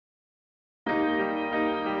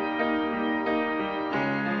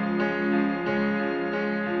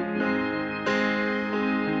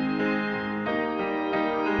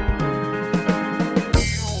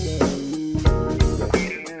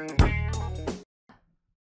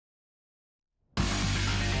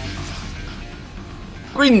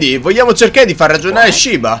Quindi vogliamo cercare di far ragionare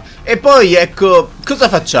Shiba. E poi ecco, cosa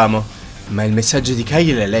facciamo? Ma il messaggio di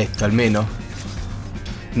Kai l'hai letto almeno?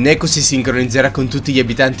 Neko si sincronizzerà con tutti gli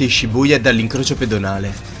abitanti di Shibuya dall'incrocio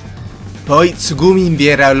pedonale. Poi Tsugumi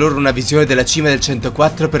invierà loro una visione della cima del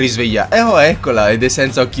 104 per risvegliare. Oh, eccola, ed è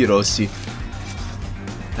senza occhi rossi.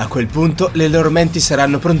 A quel punto le loro menti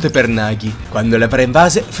saranno pronte per Nagi. Quando le avrà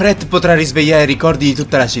invase, Fred potrà risvegliare i ricordi di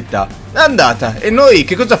tutta la città. È andata, e noi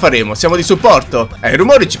che cosa faremo? Siamo di supporto? Ai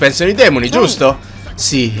rumori ci pensano i demoni, giusto?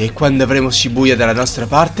 Sì, e quando avremo Shibuya dalla nostra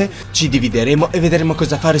parte, ci divideremo e vedremo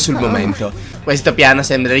cosa fare sul momento. Questo piano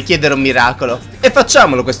sembra richiedere un miracolo. E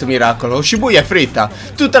facciamolo questo miracolo, Shibuya è fritta.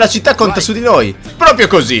 Tutta la città conta su di noi. Proprio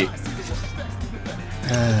così.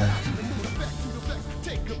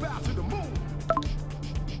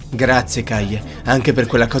 Grazie, Kai, anche per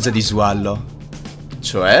quella cosa di Swallow.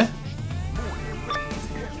 Cioè?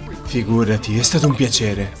 Figurati, è stato un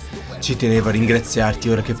piacere. Ci tenevo a ringraziarti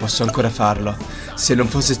ora che posso ancora farlo. Se non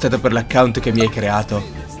fosse stato per l'account che mi hai creato.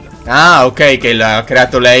 Ah, ok, che l'ha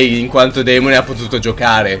creato lei in quanto demone ha potuto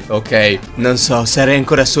giocare. Ok. Non so, sarei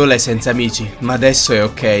ancora sola e senza amici, ma adesso è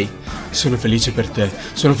ok. Sono felice per te.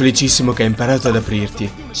 Sono felicissimo che hai imparato ad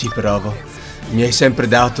aprirti. Ci provo. Mi hai sempre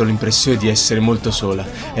dato l'impressione di essere molto sola.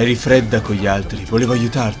 Eri fredda con gli altri, volevo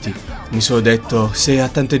aiutarti. Mi sono detto, se ha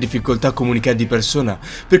tante difficoltà a comunicare di persona,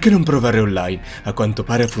 perché non provare online? A quanto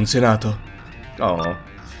pare ha funzionato. Oh.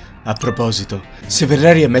 A proposito, se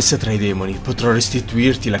verrai riammessa tra i demoni, potrò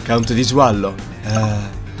restituirti l'account di Swallow.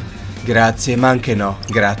 Grazie, ma anche no,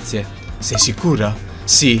 grazie. Sei sicura?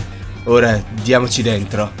 Sì, ora diamoci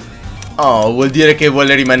dentro. Oh, vuol dire che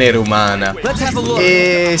vuole rimanere umana.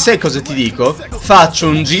 E sai cosa ti dico? Faccio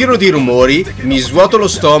un giro di rumori, mi svuoto lo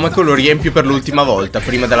stomaco e lo riempio per l'ultima volta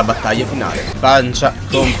prima della battaglia finale. Pancia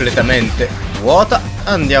completamente vuota,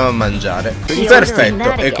 andiamo a mangiare.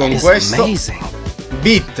 Perfetto, e con questo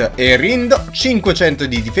Beat e Rindo 500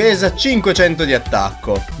 di difesa, 500 di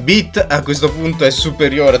attacco. Beat a questo punto è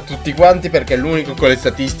superiore a tutti quanti perché è l'unico con le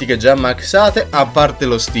statistiche già maxate, a parte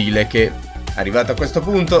lo stile che, arrivato a questo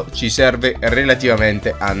punto, ci serve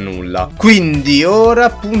relativamente a nulla. Quindi ora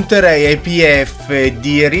punterei ai PF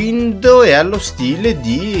di Rindo e allo stile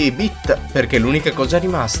di Beat, perché è l'unica cosa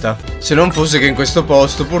rimasta. Se non fosse che in questo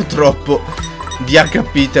posto purtroppo di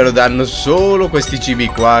HP te lo danno solo questi cibi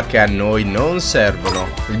qua che a noi non servono.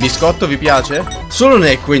 Il biscotto vi piace? Solo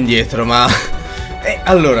Neko indietro, ma...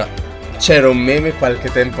 allora, c'era un meme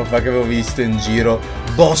qualche tempo fa che avevo visto in giro.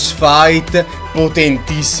 Boss fight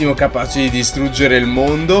potentissimo, capace di distruggere il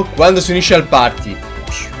mondo. Quando si unisce al party,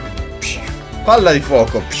 palla di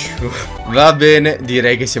fuoco. Va bene,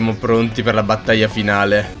 direi che siamo pronti per la battaglia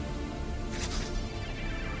finale.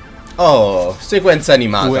 Oh, sequenza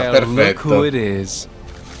animata, perfetto. Look who it is.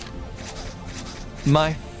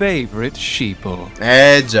 My favorite sheeple.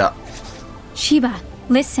 Già. Shiba,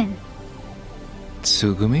 listen.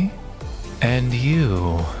 Tsugumi? And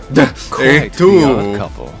you. E Quite tu. the odd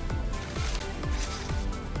couple.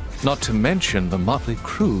 Not to mention the motley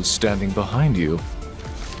crew standing behind you.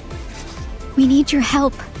 We need your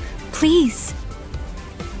help. Please.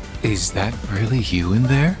 Is that really you in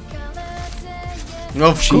there?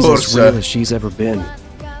 Of She's course. as real as she's ever been.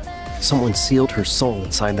 Someone sealed her soul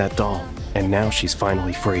inside that doll, and now she's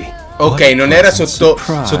finally free. Ok, non era sotto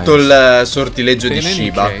il sortileggio di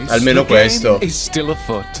Shiba, almeno questo. Is still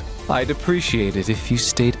afoot. I'd appreciate it if you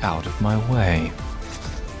stayed out of my way.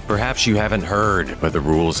 Perhaps you haven't heard, but the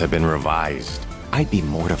rules have been revised. I'd be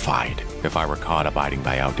mortified if I were caught abiding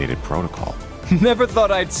by outdated protocol. Never thought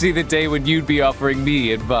I'd see the day when you'd be offering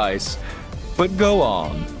me advice. But go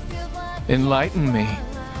on. Enlighten me.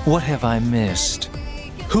 What have I missed?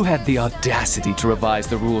 Who had the audacity to revise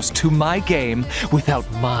the rules to my game without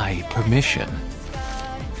my permission?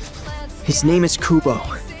 His name is Kubo.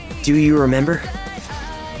 Do you remember?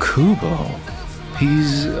 Kubo?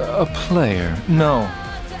 He's a player. No,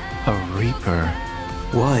 a reaper.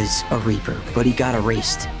 Was a Reaper, but he got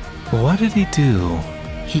erased. What did he do?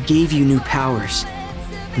 He gave you new powers.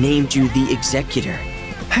 Named you the Executor.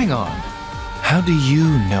 Hang on. How do you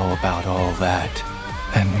know about all that?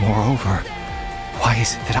 And moreover, why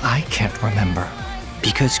is it that I can't remember?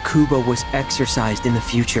 Because Kubo was exorcised in the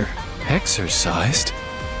future. Exorcised?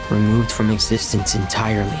 Removed from existence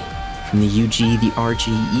entirely. From the UG, the RG,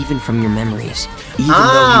 even from your memories. Even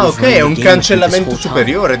Ah, though he was ok, è running un the game with you this cancellamento whole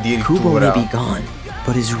superiore time, Kubo may addirittura. be gone,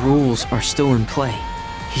 but his rules are still in play.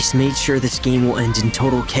 He's made sure this game will end in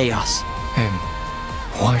total chaos. And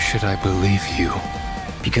why should I believe you?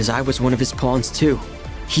 Because I was one of his pawns too.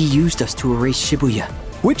 He used us to erase Shibuya.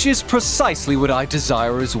 Which is precisely what I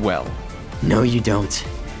desire as well. No, you don't.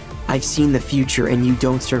 I've seen the future and you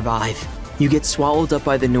don't survive. You get swallowed up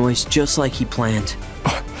by the noise just like he planned.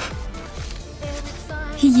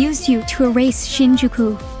 He used you to erase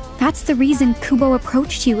Shinjuku. That's the reason Kubo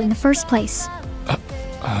approached you in the first place.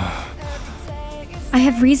 I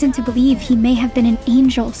have reason to believe he may have been an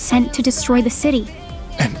angel sent to destroy the city.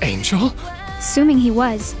 An angel? Assuming he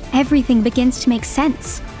was, everything begins to make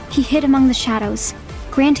sense. He hid among the shadows,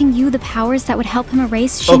 granting you the powers that would help him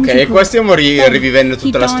erase Shinjuku. Ok, e qua stiamo rivivendo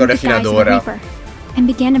tutta la storia fino ad ora. And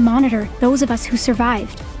began to monitor those of us who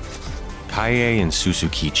survived. Kaie and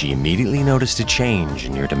Susukichi immediately noticed a change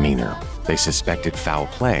in your demeanor. They suspected foul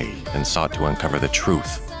play and sought to uncover the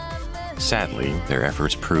truth. Sadly, their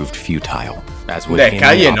efforts proved futile, as with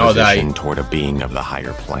any opposition toward a being of the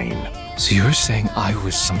higher plane. So you're saying I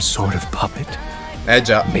was some sort of puppet?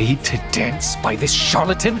 Già. Made to dance by this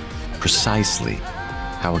charlatan? Precisely.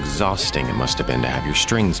 How exhausting it must have been to have your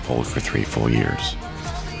strings pulled for 3 full years.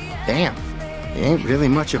 Damn, he ain't really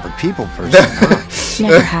much of a people person, huh?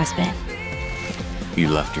 Never has been. You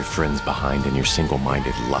left your friends behind in your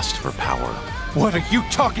single-minded lust for power. What are you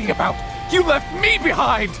talking about? You left me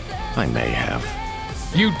behind! I may have.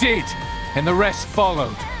 You did, and the rest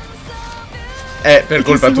followed. Per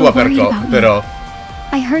colpa tua però.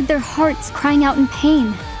 I heard their hearts crying out in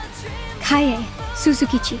pain. Kaie,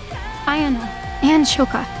 Susukichi, Ayano, and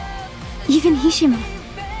Shoka. Even Hishima.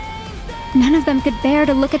 None of them could bear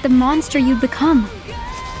to look at the monster you'd become.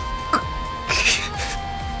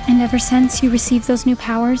 And ever since you received those new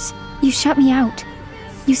powers, you shut me out.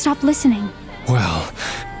 You stopped listening. Well,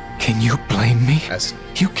 can you blame me?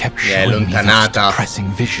 You kept showing me those depressing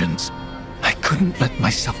visions. I couldn't let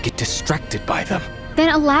myself get distracted by them.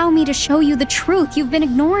 Then allow me to show you the truth you've been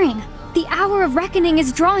ignoring. The hour of reckoning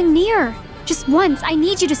is drawing near. Just once, I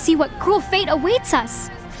need you to see what cruel fate awaits us.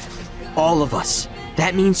 All of us.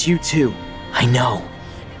 That means you too. I know.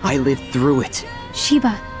 I lived through it.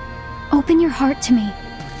 Shiba, open your heart to me.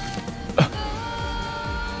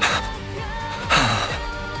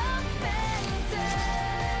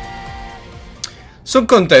 Sono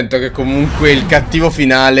contento che comunque il cattivo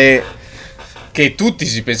finale, che tutti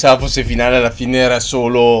si pensava fosse finale, alla fine era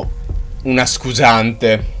solo una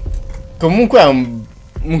scusante. Comunque è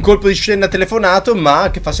un colpo di scena telefonato, ma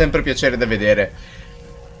che fa sempre piacere da vedere.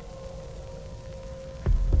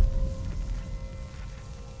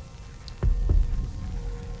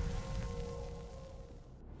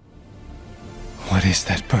 What is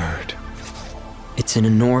that bird? It's an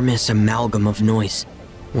enormous amalgam of noise.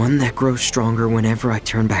 One that grows stronger whenever I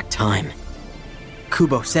turn back time.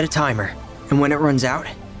 Kubo, set a timer. And when it runs out,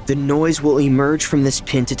 the noise will emerge from this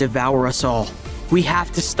pin to devour us all. We have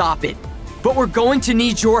to stop it. But we're going to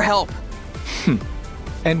need your help.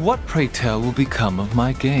 And what, pray tell, will become of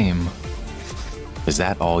my game? Is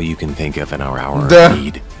that all you can think of in our hour of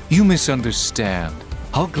need? You misunderstand.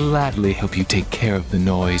 I'll gladly help you take care of the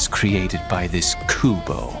noise created by this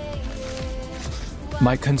Kubo.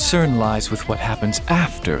 My concern lies with what happens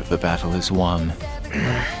after the battle is won.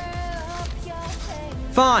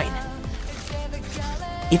 Fine.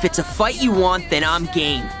 If it's a fight you want, then I'm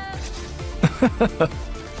game.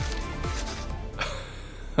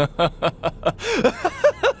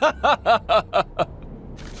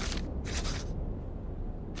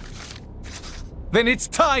 Then it's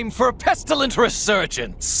time for a pestilent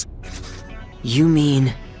resurgence! You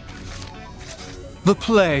mean... The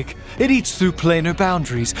plague. It eats through planar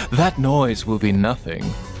boundaries. That noise will be nothing.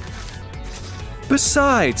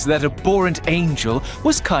 Besides, that abhorrent angel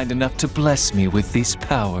was kind enough to bless me with these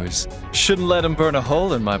powers. Shouldn't let him burn a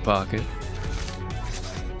hole in my pocket.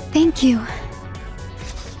 Thank you.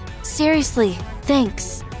 Seriously,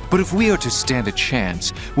 thanks. But if we are to stand a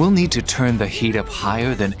chance, we'll need to turn the heat up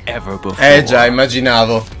higher than ever before. Già,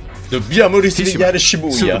 immaginavo. Dobbiamo risvegliare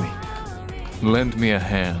Shibuya. Lend me a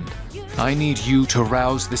hand. I need you to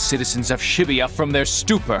rouse the citizens of Shibuya from their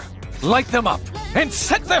stupor. Light them up and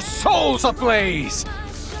set their souls ablaze!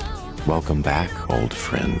 Welcome back, old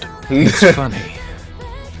friend. It's funny.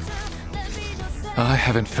 I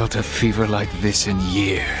haven't felt a fever like this in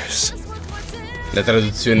years. La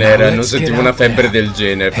traduzione era non sentivo una febbre del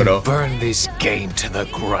genere, però. Burn this game to the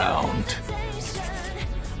ground.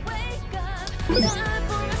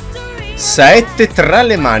 Saette tra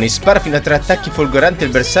le mani, spara fino a 3 attacchi folgoranti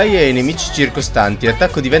al bersaglio e ai nemici circostanti.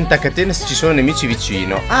 L'attacco diventa a catena se ci sono nemici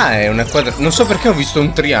vicino. Ah, è una quadra... Non so perché ho visto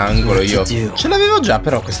un triangolo io. Ce l'avevo già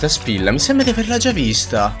però questa spilla, mi sembra di averla già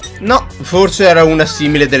vista. No, forse era una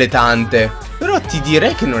simile delle tante. Però ti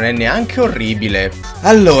direi che non è neanche orribile.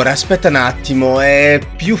 Allora, aspetta un attimo. È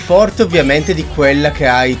più forte ovviamente di quella che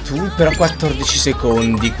hai tu, però 14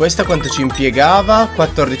 secondi. Questa quanto ci impiegava?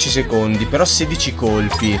 14 secondi, però 16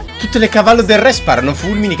 colpi. Tutte le cavallo del re sparano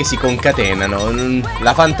fulmini che si concatenano.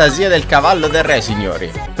 La fantasia del cavallo del re,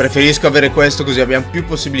 signori. Preferisco avere questo così abbiamo più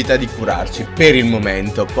possibilità di curarci. Per il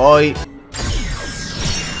momento, poi...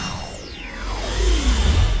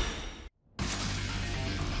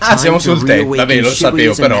 Ah, siamo sul tetto, vabbè, lo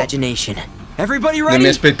sapevo però. Non mi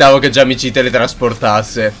aspettavo che già mi ci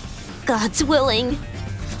teletrasportasse. God's willing.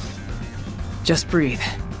 Just breathe.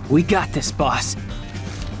 We got this, boss.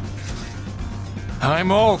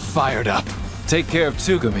 I'm all fired up. Take care of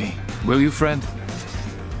Tsugumi, will you, friend?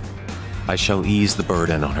 I shall ease the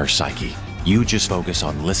burden on her psyche. You just focus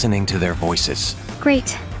on listening to their voices.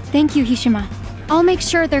 Great. Thank you, Hishima. I'll make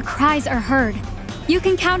sure their cries are heard. You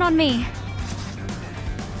can count on me.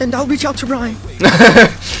 And I'll reach out to Ryan.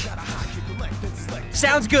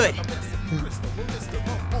 Sounds good.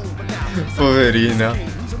 Poverina.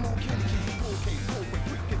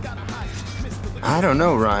 I don't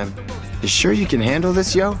know, Rhyme. You sure you can handle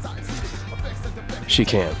this, yo? She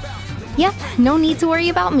can. Yep, no need to worry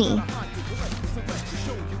about me.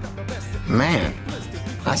 Man,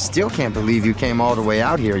 I still can't believe you came all the way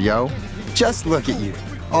out here, yo. Just look at you,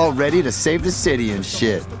 all ready to save the city and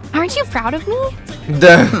shit. Aren't you proud of me?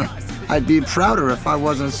 I'd be prouder if I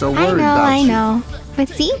wasn't so worried about you. I know. But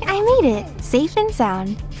see, I made it. Safe and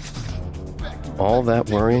sound. All that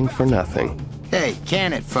worrying for nothing. Hey,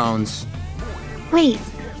 can it, phones? Wait,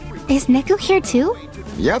 is Neku here too?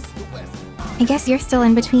 Yep. I guess you're still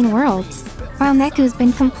in between worlds, while Neku's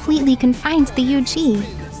been completely confined to the UG.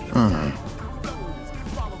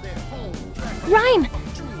 Rhyme!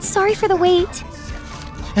 Sorry for the wait.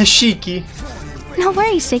 È Shiki. No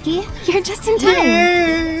worries, Shiki. You're just in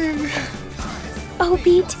time. Oh,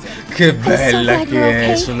 Beat. Che bella so glad che you're è.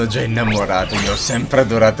 okay. Sono già innamorato. Io ho sempre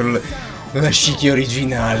adorato la Shiki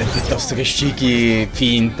originale piuttosto che Shiki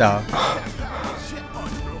finta.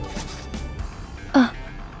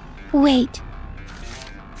 Wait.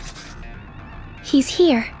 He's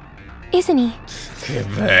here, isn't he? Che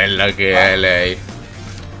bella che è lei.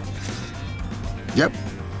 Yep,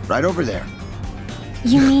 right over there.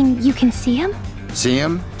 You mean you can see him? See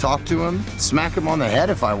him, talk to him, smack him on the head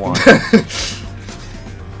if I want.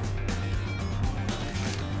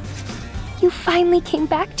 You finally came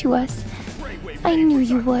back to us. I knew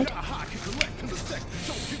you would.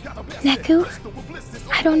 Neku,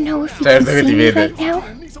 I don't know if you can Certo che see ti me vede. right now,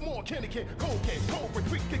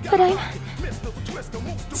 but I'm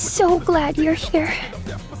so glad you're here.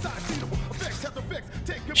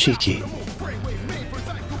 Shiki.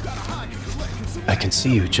 I can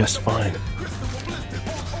see you just fine.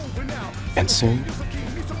 And soon,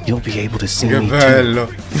 you'll be able to see Che me bello.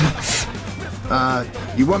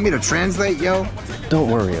 You want me to translate, yo? too. Don't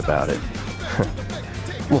worry about it.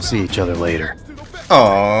 We'll see each other later.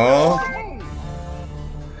 Oh.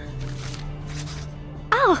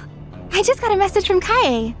 Oh, I just got a message from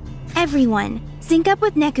Kaie. Everyone, sync up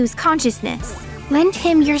with Neku's consciousness. Lend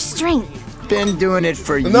him your strength. Been doing it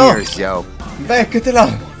for No. years, yo. Beccatela.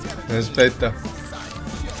 Aspetta.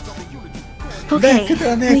 Okay,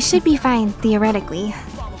 Beccatela, we Neku. should be fine, theoretically.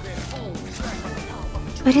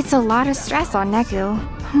 But it's a lot of stress on Neku.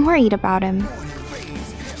 I'm worried about him.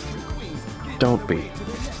 Don't be.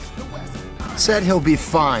 Said he'll be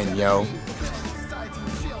fine, yo.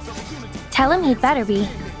 Tell him he'd better be.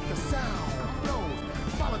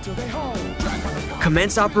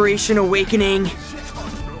 Commence Operation Awakening.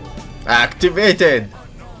 Activated.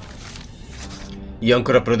 Io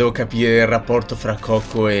ancora però devo capire il rapporto fra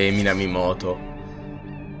Coco e Minamimoto.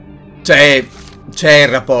 Cioè, c'è il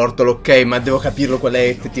rapporto, ok, ma devo capirlo qual è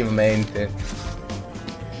effettivamente.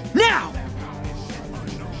 Now!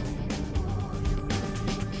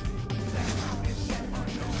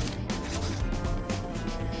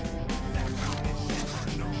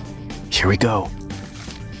 Here we go.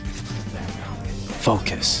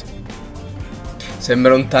 Focus.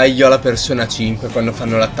 Sembra un taglio alla Persona 5 quando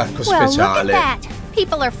fanno l'attacco Well, look at speciale. that.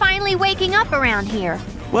 People are finally waking up around here.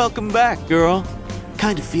 Welcome back, girl.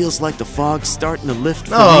 Kind of feels like the fog's starting to lift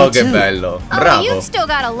for Oh, me che too. bello. Oh, Bravo. you've still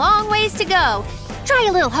got a long ways to go. Try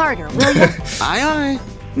a little harder, will you? Aye.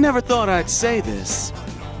 Never thought I'd say this,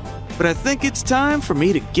 but I think it's time for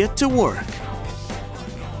me to get to work.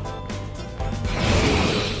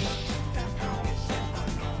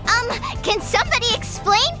 Can somebody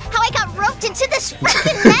explain how I got roped into this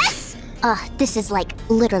freaking mess? This is like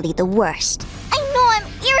literally the worst. I know I'm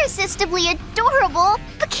irresistibly adorable,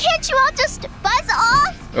 but can't you all just buzz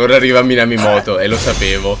off? Ora arriva Minamimoto e lo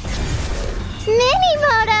sapevo.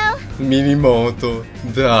 Minimoto! Minimoto,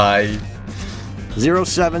 dai.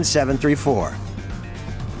 07734.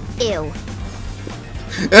 Ew.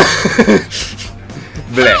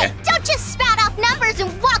 Bleh. Hey, don't just spout off numbers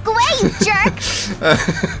and walk away, you jerk!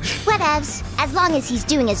 Whatevs, as long as he's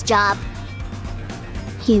doing his job.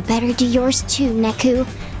 You better do yours too, Neku.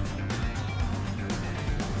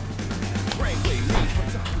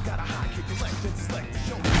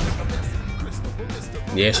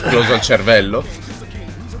 Mi è esploso il cervello.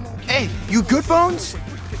 Hey, you good, Bones?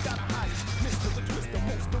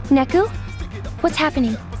 Neku? What's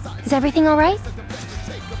happening? Is everything alright?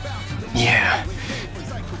 Yeah.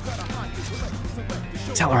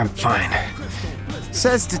 Tell her I'm fine.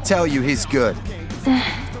 Says to tell you he's good.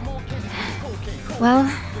 Well,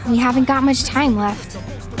 we haven't got much time left.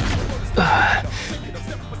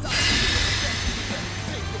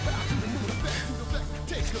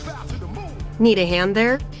 Need a hand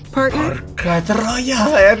there, partner? Porca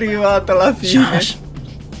troia, è arrivata alla fine.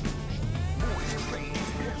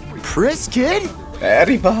 Pris, kid? È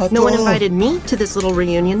arrivato. No one invited me to this little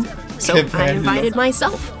reunion, so I invited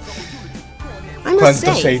myself. I must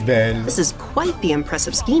Quanto sei say, bello. this is quite the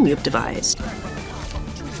impressive scheme you've devised.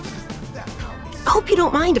 I hope you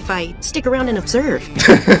don't mind if I stick around and observe.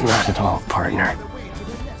 Not at all, partner.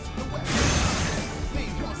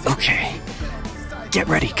 Okay. Get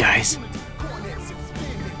ready, guys.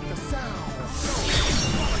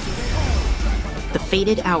 The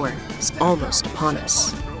fated hour is almost upon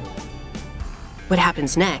us. What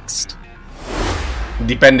happens next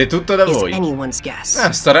Dipende tutto da is voi. anyone's guess.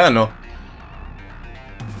 Ah, strano.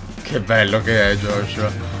 Che bello che è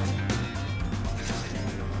Joshua.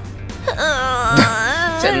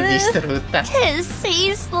 Ce l'ho distrutta. Tis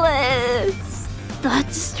ceaseless.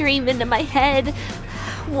 Thoughts stream into my head,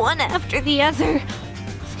 one after the other,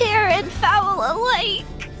 fair and foul alike.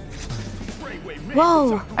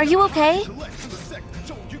 Whoa, are you okay?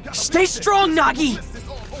 Stay strong, Nagi!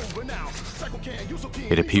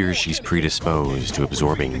 It appears she's predisposed to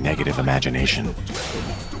absorbing negative imagination.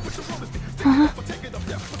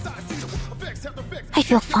 I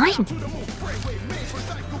feel fine.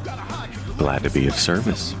 Glad to be of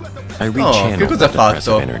service. I che rechanneled cosa the ha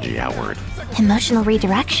depressive fatto? energy outward, Emotional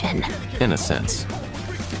redirection. in a sense.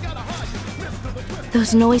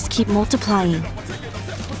 Those noise keep multiplying.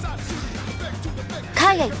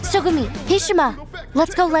 Kaie, Sugumi, Hishima,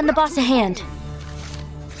 let's go lend the boss a hand.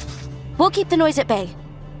 We'll keep the noise at bay.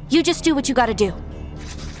 You just do what you gotta do.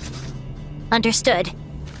 Understood.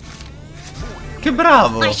 Che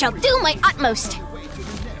bravo. I shall do my utmost.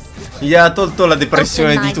 Gli ha tolto la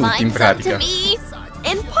depressione Open di thy tutti in minds unto pratica. me,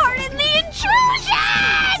 and pardon the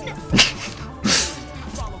intrusion!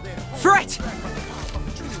 Fret!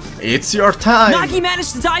 It's your time. Nagi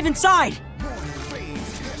managed to dive inside!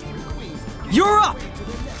 You're up!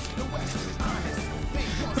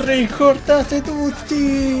 Ricordate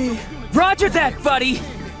tutti. Roger that, buddy!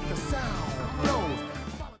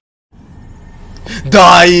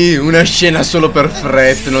 Dai, una scena solo per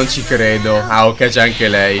Fred, non ci credo. Ah, ok, c'è anche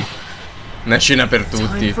lei. Una scena per Time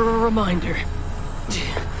tutti. for a reminder.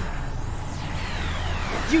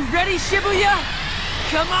 You ready, Shibuya?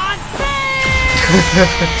 Come on!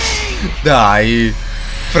 Dai.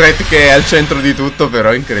 Fred che è al centro di tutto,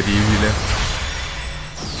 però, incredibile.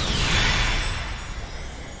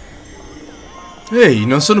 Ehi,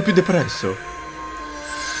 non sono più depresso.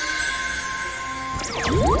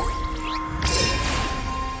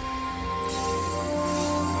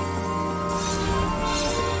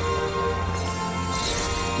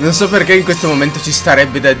 Non so perché in questo momento ci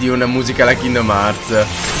starebbe da dire una musica alla Kingdom Hearts.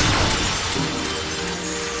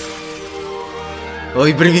 Ho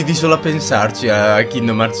i brividi solo a pensarci a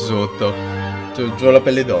Kingdom Hearts sotto. C'ho la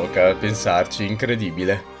pelle d'oca a pensarci,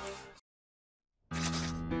 incredibile.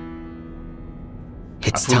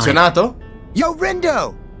 Ha funzionato? Yo,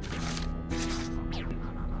 Rindo!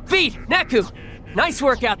 Feet, Neku! Nice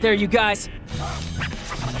work out there, you guys!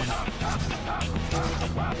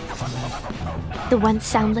 The once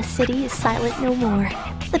soundless city is silent no more.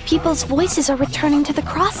 The people's voices are returning to the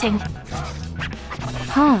crossing.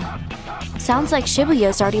 Huh. Sounds like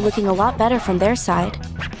Shibuya's already looking a lot better from their side.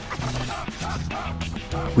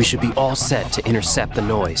 We should be all set to intercept the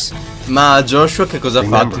noise. Ma Joshua che cosa ha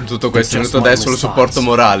fatto in tutto questo? È venuto adesso il supporto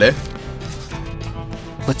morale?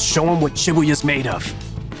 Let's show him what Shibuya's made of.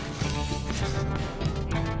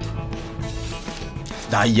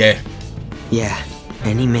 Dai, Yeah,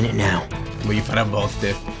 any minute now. Voglio fare a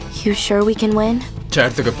botte. You sure we can win?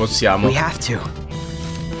 Certo che possiamo. We have to.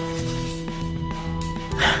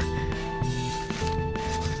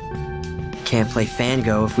 Can't play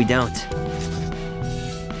Fango if we don't.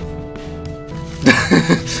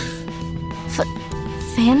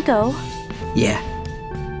 Fango? Yeah.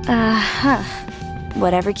 Uh-huh.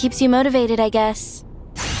 Whatever keeps you motivated, I guess.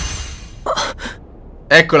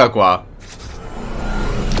 Eccola qua.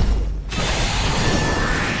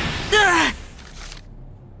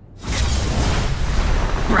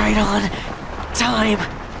 Right on time.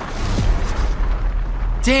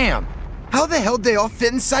 Damn! How the hell did they all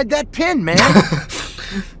fit inside that pin, man?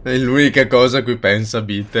 È l'unica cosa a cui pensa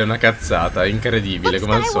Beat, è una cazzata, incredibile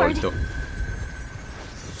come al solito.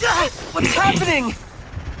 What's happening?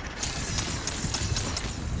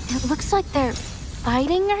 It looks like they're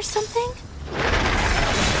fighting or something.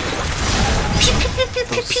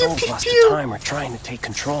 Those souls lost to time are trying to take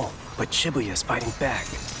control, but Shibuya's fighting back.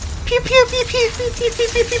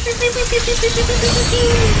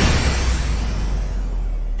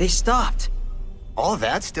 They stopped. All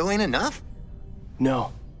that still ain't enough?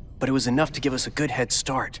 No, but it was enough to give us a good head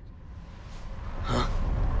start. Huh?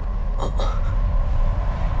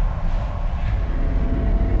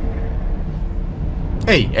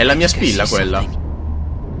 Ehi, è la mia spilla quella.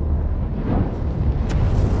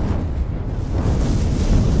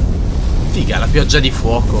 Figa, la pioggia di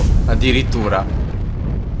fuoco, addirittura.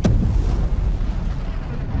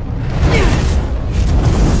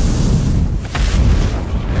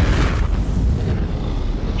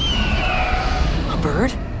 A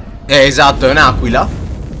bird? Esatto, è un'aquila?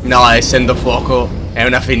 No, essendo fuoco, è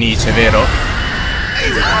una fenice, vero?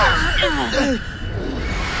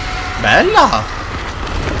 Bella!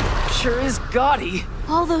 Sure is gaudy.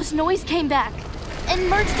 All those noise came back and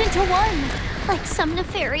merged into one, like some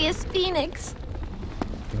nefarious phoenix.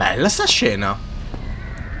 Bella sta scena.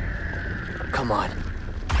 Come on.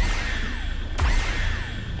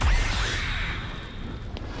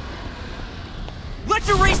 Let's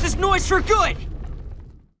erase this noise for good.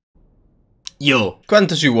 Yo,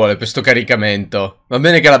 quanto ci vuole per sto caricamento? Va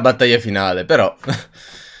bene che è la battaglia finale, però.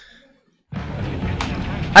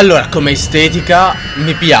 Allora, come estetica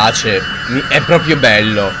mi piace, è proprio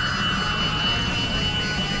bello.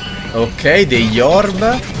 Ok, degli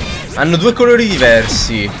orb. Hanno due colori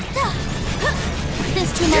diversi.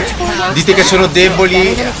 Dite che sono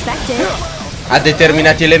deboli a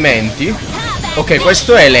determinati elementi. Ok,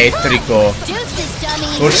 questo è elettrico.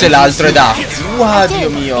 Forse l'altro è d'acqua. Dio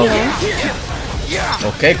mio.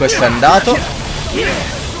 Ok, questo è andato.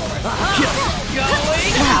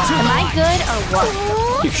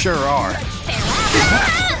 You sure are.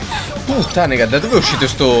 Puttana, da dove è uscito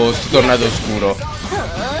sto tornado oscuro?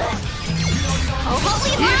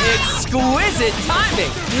 Exquisite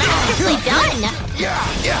timing. Masterfully done. You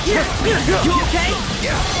okay?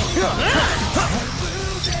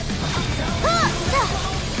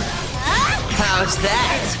 How's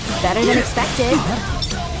that? Better than expected.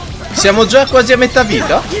 Siamo già quasi a metà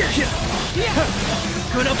vita?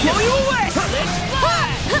 Gonna blow you away.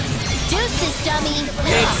 Deuces, dummy.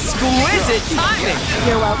 Exquisite timing.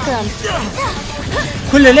 You're welcome.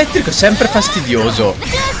 Quello elettrico è sempre fastidioso.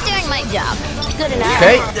 Just doing my job. Good enough.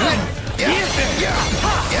 Ok.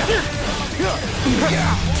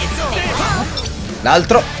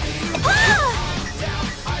 L'altro.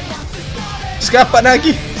 Scappa,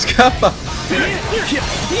 Nagi. Scappa.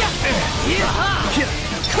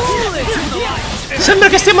 Sembra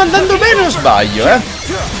che stiamo andando bene o sbaglio, eh?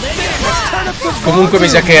 Comunque mi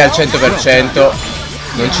sa che al 100%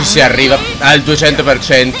 non ci si arriva. Al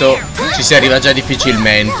 200% ci si arriva già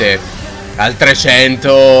difficilmente. Al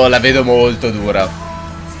 300 la vedo molto dura.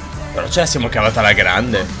 Però ce la siamo cavata alla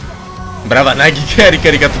grande. Brava Nagi che ha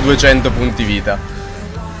ricaricato 200 punti vita.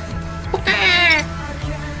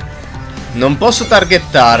 Non posso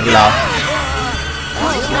targettarla.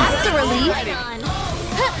 That's a relief.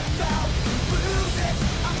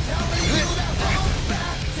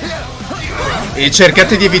 E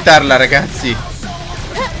cercate di evitarla, ragazzi.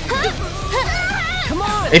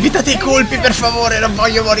 Evitate i colpi, per favore. Non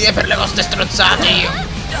voglio morire per le vostre strozzate io.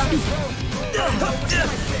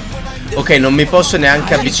 Ok, non mi posso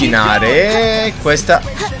neanche avvicinare. Questa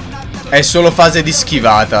è solo fase di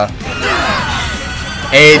schivata.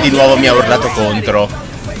 E di nuovo mi ha urlato contro.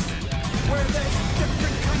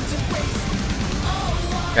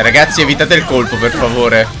 Ragazzi, evitate il colpo, per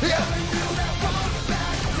favore.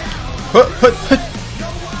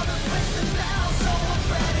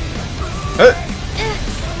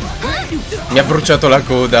 Mi ha bruciato la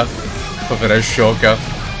coda. Povera sciocca.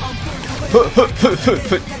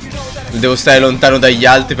 Devo stare lontano dagli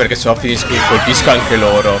altri perché se no colpisco anche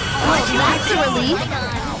loro.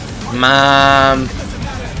 Ma...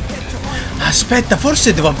 aspetta,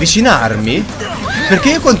 forse devo avvicinarmi? Perché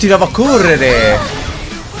io continuavo a correre.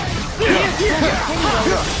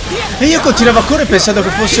 E io continuavo a correre pensando che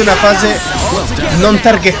fosse una fase non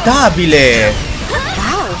targettabile.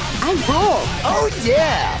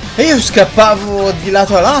 E io scappavo di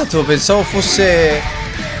lato a lato, pensavo fosse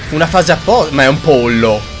una fase apposta. Ma è un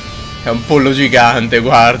pollo. È un pollo gigante,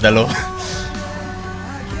 guardalo.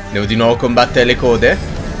 Devo di nuovo combattere le code?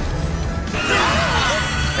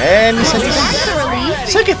 Mi sa che...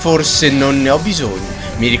 Sai che forse non ne ho bisogno.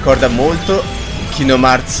 Mi ricorda molto Kingdom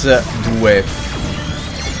Hearts 2.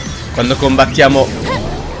 Quando combattiamo...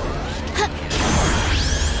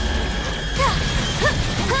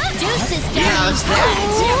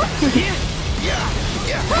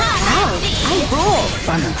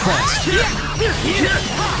 I'm impressed.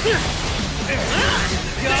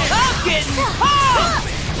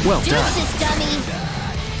 Well done.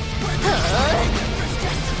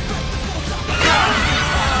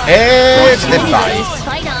 E te ne fai.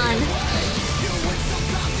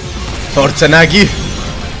 Forza Nagi.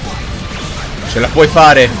 Ce la puoi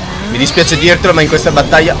fare. Mi dispiace dirtelo, ma in questa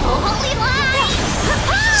battaglia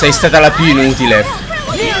sei stata la più inutile.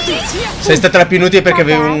 Sei stata la più inutile perché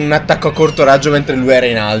avevi un attacco a corto raggio mentre lui era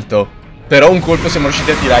in alto. Però un colpo siamo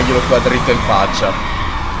riusciti a tirarglielo qua dritto in faccia.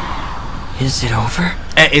 Is it over?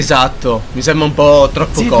 Esatto. Mi sembra un po'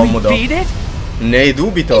 troppo comodo. Ne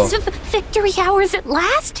dubito. Victory hours at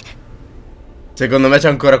last? Secondo me c'è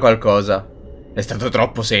ancora qualcosa. È stato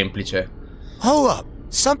troppo semplice. Hold up.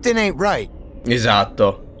 Something ain't right.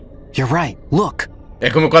 Esatto. You're right. Look. È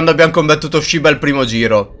come quando abbiamo combattuto Shiba al primo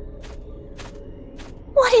giro.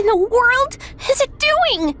 What in the world is it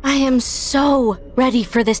doing? I am so ready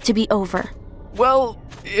for this to be over. Well,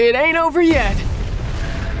 it ain't over yet.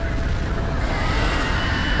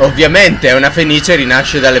 Ovviamente è una fenice e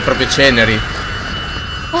rinasce dalle proprie ceneri.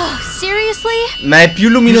 Oh, seriously? Ma è più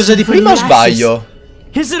luminosa di prima o sbaglio?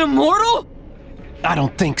 Is it immortal? I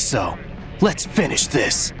don't think so. Let's finish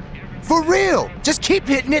this. For real! Just keep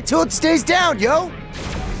hitting it till it stays down, yo!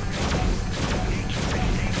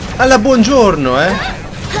 Alla buongiorno,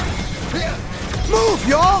 Move,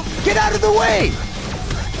 y'all! Get out of the way!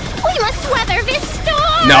 We must weather this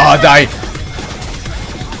storm! No, dai!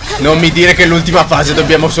 Non mi dire che l'ultima fase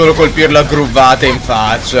dobbiamo solo colpirlo a groovate in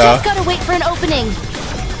faccia. Just gotta wait for an opening.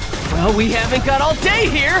 Well, we haven't got all day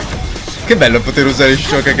here. Che bello poter usare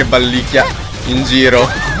Shoka che ballicchia in giro.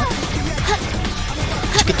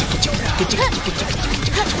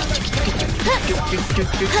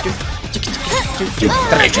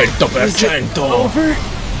 Over?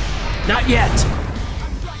 Not yet.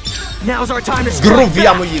 Now's our time to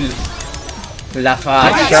Grooviamogli la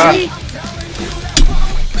faccia.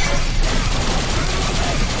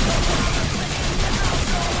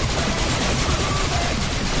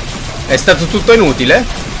 È stato tutto inutile?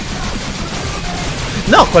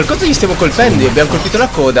 No, qualcosa gli stiamo colpendo. Abbiamo colpito la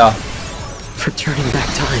coda. For turning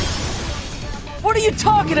back time. What are you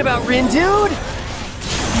talking about, Rin, dude?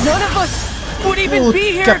 None of us would even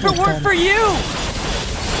be here if it weren't for you.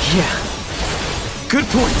 Yeah. Good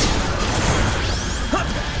point.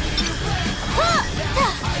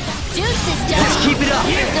 Let's keep it up.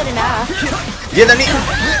 Good enough. Via da lì.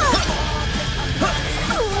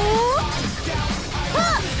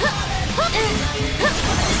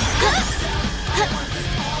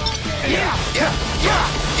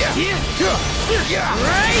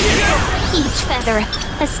 Each feather,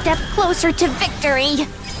 a step closer to victory.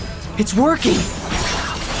 It's working.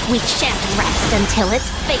 We shan't rest until its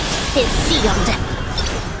fate is sealed.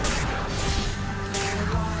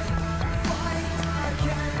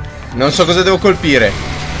 Non so cosa devo colpire.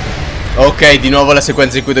 Ok, di nuovo la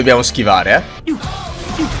sequenza in cui dobbiamo schivare,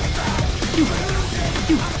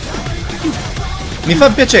 Mi fa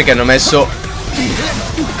piacere che hanno messo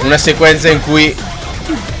una sequenza in cui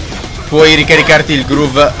puoi ricaricarti il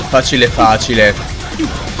groove facile facile.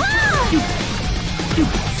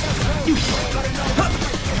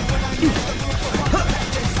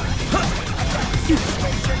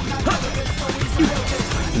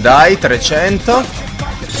 Dai, 300.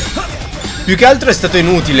 Più che altro è stato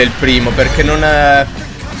inutile il primo perché non è...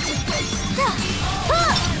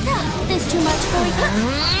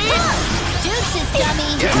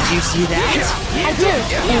 Did you see that? I did,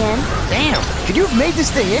 and... Damn, could you have made this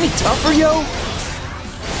thing any tougher, yo?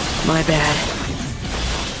 My bad.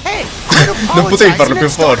 Hey, Non potevi farlo più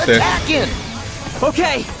forte.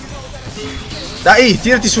 Ok. Dai,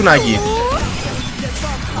 tirati su Nagi.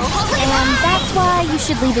 And that's why you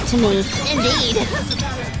should leave it to me. Indeed.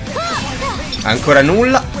 Ancora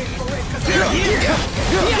nulla.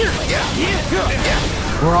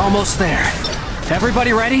 We're almost there.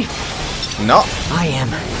 Everybody ready? No. I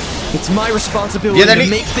am. It's my responsibility to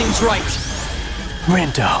make things right.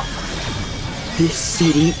 Rando, This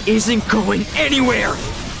city isn't going anywhere.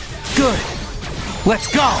 Good. Let's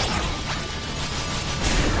go.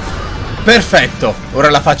 Perfetto. Ora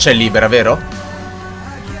la faccia è libera, vero?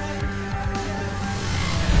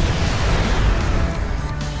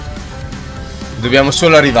 Dobbiamo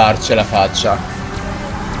solo arrivarci alla faccia.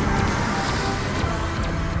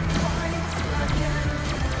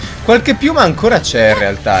 Qualche piuma ancora c'è in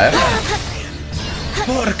realtà, eh.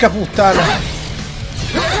 Porca puttana.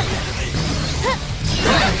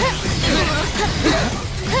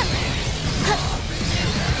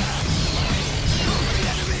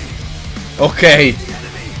 Ok.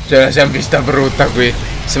 Ce la siamo vista brutta qui.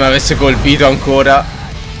 Se mi avesse colpito ancora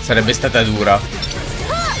sarebbe stata dura.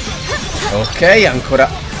 Ok, ancora.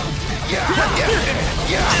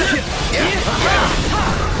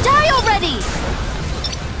 Die already!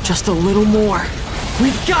 Just a little more.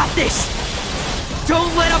 We've got this.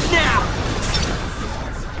 Don't let up now.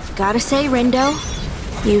 Gotta say, Rindo,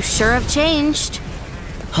 you sure have changed.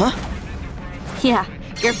 Huh? Yeah,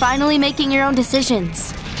 you're finally making your own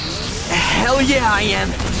decisions. Hell yeah, I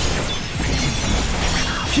am.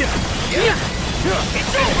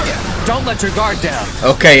 Don't let your guard down.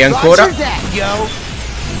 Ok, ancora.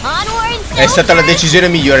 È stata la decisione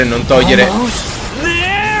migliore non togliere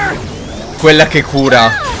quella che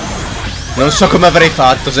cura. Non so come avrei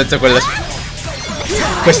fatto senza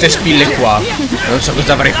queste spille qua. Non so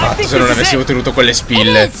cosa avrei fatto se non avessi ottenuto quelle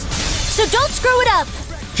spille.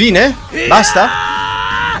 Fine? Basta?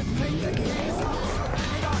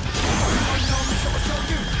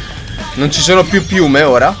 Non ci sono più piume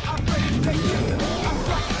ora?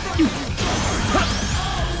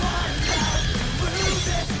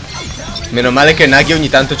 Meno male che Nagi ogni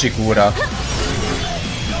tanto ci cura.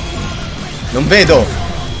 Non vedo.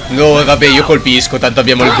 No, vabbè, io colpisco, tanto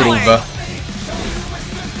abbiamo il groove.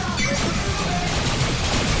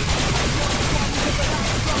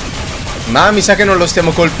 Ma mi sa che non lo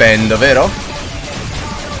stiamo colpendo, vero?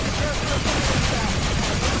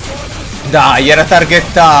 Dai, era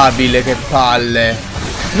targettabile, che palle.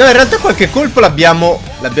 No, in realtà qualche colpo l'abbiamo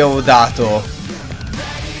dato.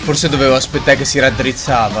 Forse dovevo aspettare che si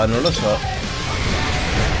raddrizzava, non lo so.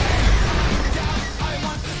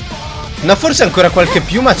 No, forse ancora qualche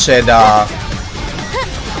piuma c'è da...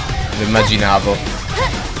 Lo immaginavo.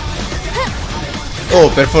 Oh,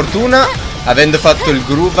 per fortuna, avendo fatto il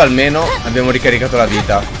groove, almeno abbiamo ricaricato la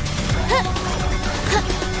vita.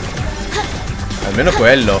 Almeno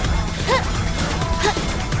quello.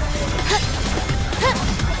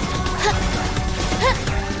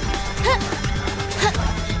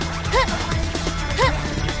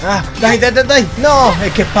 Ah, dai, dai, dai, dai. No,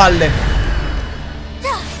 e che palle.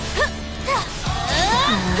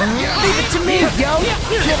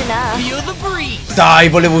 Dai,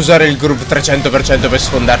 volevo usare il groove 300% per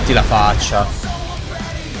sfondarti la faccia.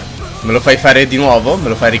 Me lo fai fare di nuovo? Me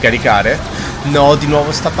lo fai ricaricare? No, di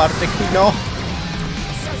nuovo sta parte qui, no.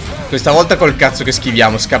 Questa volta col cazzo che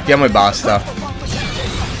schiviamo, scappiamo e basta.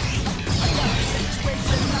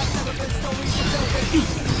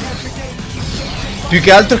 Più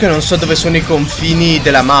che altro che non so dove sono i confini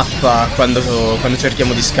della mappa quando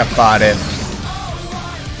cerchiamo di scappare.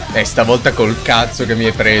 Stavolta col cazzo che mi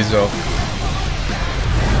hai preso.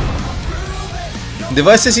 Devo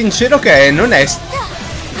essere sincero che non è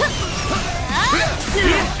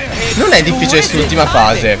difficile quest'ultima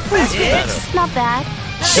fase.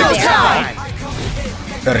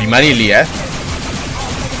 Rimani lì, eh.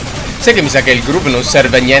 Sai che mi sa che il groove non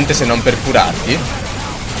serve a niente se non per curarti?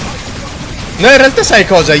 No, in realtà sai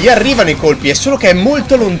cosa? Gli arrivano i colpi, è solo che è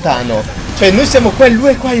molto lontano. Cioè noi siamo qua e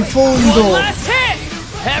lui è qua in fondo.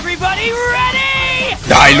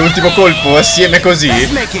 Dai, l'ultimo colpo assieme così.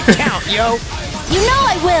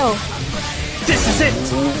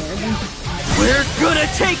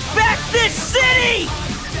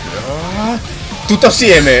 Tutto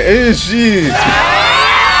assieme, sì.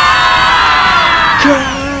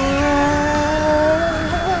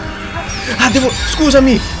 Ah,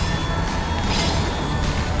 scusami.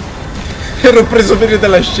 Ero preso bene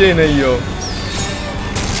dalla scena io.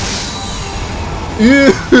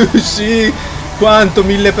 Sì. Quanto?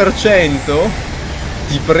 1000%?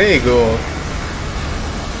 Ti prego.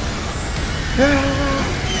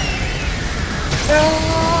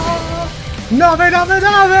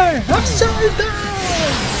 999. Assalta.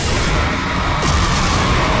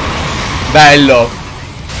 Bello.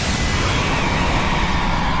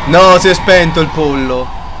 No, si è spento il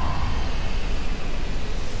pollo.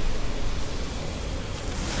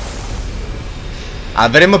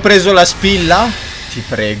 Avremmo preso la spilla? Ti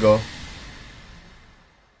prego.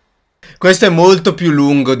 Questo è molto più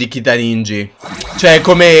lungo di Kita Ninja. Cioè,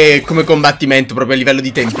 come combattimento, proprio a livello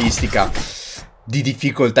di tempistica. Di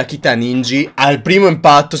difficoltà Kita Ninja. Al primo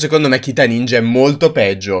impatto, secondo me, Kita Ninja è molto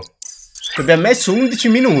peggio. Ci abbiamo messo 11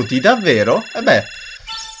 minuti, davvero? E beh.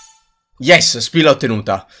 Yes, spilla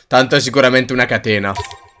ottenuta. Tanto è sicuramente una catena.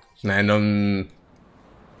 Non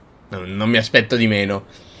mi aspetto di meno.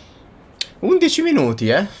 11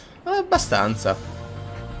 minuti, abbastanza.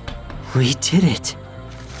 We did it.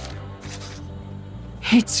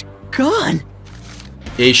 It's gone.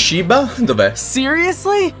 E Shiba? Dov'è?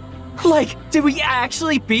 Seriously? Like, did we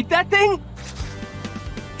actually beat that thing?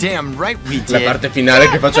 Damn right we did. La parte finale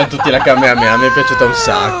che facciamo tutti la Kamehameha mi è piaciuta un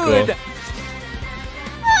sacco.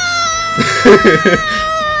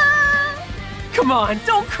 Come on,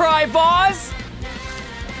 don't cry, boss.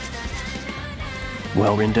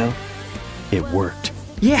 Well, Rindo, it worked.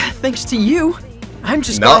 Yeah, thanks to you. I'm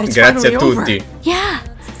just No, glad it's grazie a finally tutti. over. Yeah,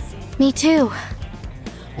 me too.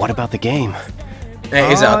 What about the game?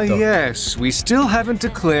 Esatto. Yes, we still haven't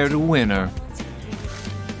declared a winner.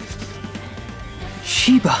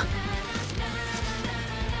 Shiba.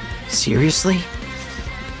 Seriously?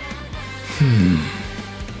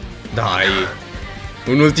 Dai.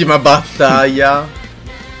 Un'ultima battaglia.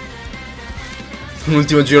 Un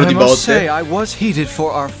ultimo giro di I must say, botte. I was heated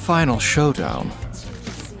for our final showdown.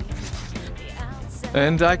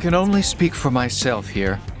 And I can only speak for myself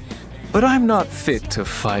here, but I'm not fit to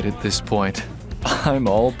fight at this point. I'm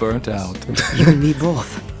all burnt out. You and me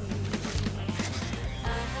both.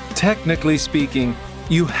 Technically speaking,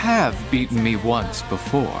 you have beaten me once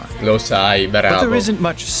before. Lo sai, But there bravo. isn't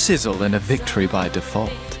much sizzle in a victory by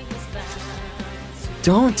default.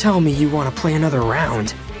 Don't tell me you want to play another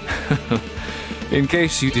round. In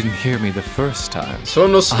case you didn't hear me the first time,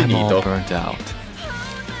 Sono I'm all sfinito. burnt out.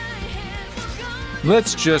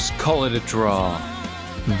 Let's just call it a draw.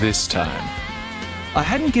 This time. I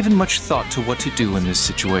hadn't given much thought to what to do in this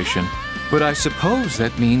situation, but I suppose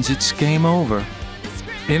that means it's game over.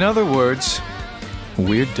 In other words,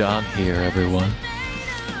 we're done here, everyone.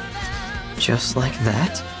 Just like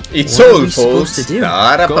that? It's What are all we supposed false. to do? Go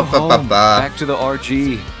home, Tarapapapapa. back to the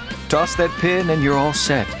RG. Toss that pin and you're all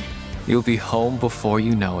set. You'll be home before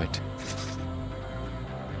you know it.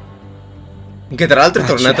 Che tra l'altro è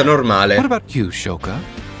Gotcha. tornata normale. What about you, Shoka?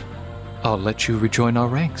 I'll let you rejoin our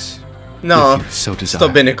ranks. No, if you so desire. sto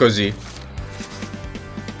bene così.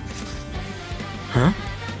 Huh?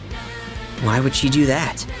 Why would she do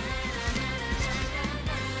that?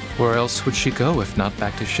 Where else would she go if not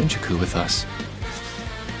back to Shinjuku with us?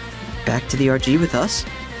 Back to the RG with us?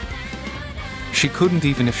 She couldn't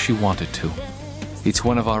even if she wanted to. It's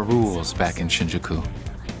one of our rules back in Shinjuku.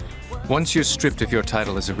 Once you're stripped of your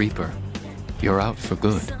title as a Reaper, you're out for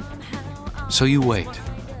good. So you wait.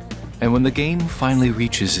 And when the game finally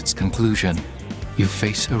reaches its conclusion, you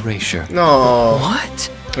face erasure. No. What?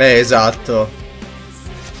 Esatto.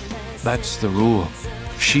 That's the rule.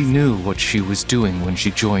 She knew what she was doing when she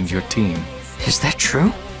joined your team. Is that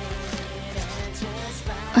true?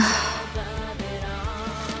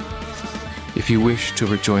 If you wish to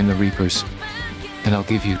rejoin the Reapers, then I'll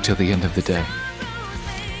give you till the end of the day.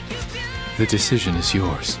 The decision is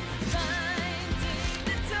yours.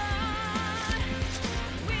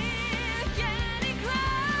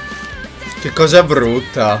 Che cosa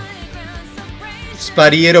brutta.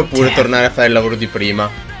 Sparire oppure tornare a fare il lavoro di prima.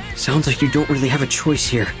 Sounds like you don't really have a choice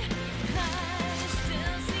here.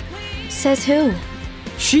 Says who?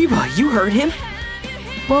 Shiba, you heard him?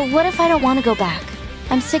 Well, what if I don't want to go back?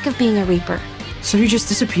 I'm sick of being a Reaper. So you just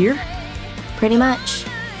disappear? Pretty much.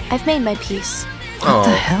 I've made my peace. What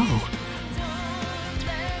the hell?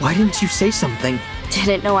 Why didn't you say something?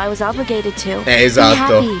 Didn't know I was obligated to.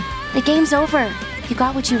 Esatto. Be happy. The game's over. You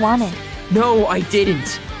got what you wanted. No, I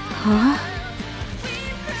didn't. Huh?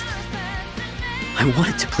 I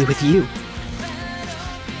wanted to play with you.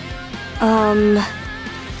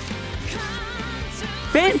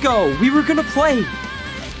 Van Gogh, we were gonna play.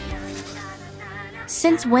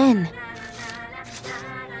 Since when?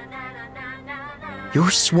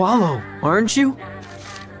 You're Swallow, aren't you?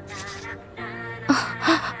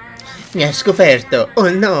 Mi hai scoperto. Oh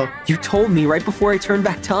no. You told me right before I turned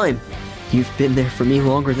back time. You've been there for me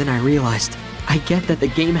longer than I realized. I get that the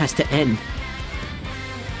game has to end.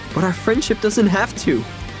 But our friendship doesn't have to.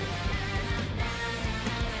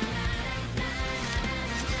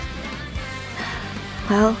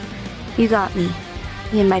 Well, you got me.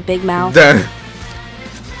 In my big mouth.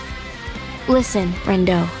 Listen,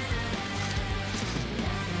 Rendo.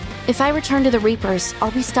 If I return to the Reapers,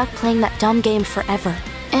 I'll be stuck playing that dumb game forever.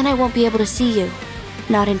 And I won't be able to see you.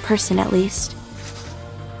 Not in person, at least.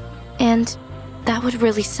 And that would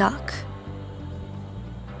really suck.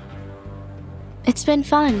 It's been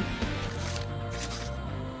fun.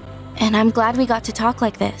 And I'm glad we got to talk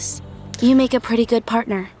like this. You make a pretty good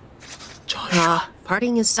partner. Ah,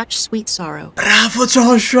 parting is such sweet sorrow. Bravo,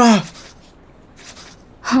 Joshua!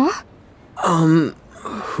 Huh?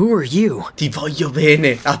 Who are you? Ti voglio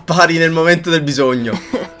bene, appari nel momento del bisogno.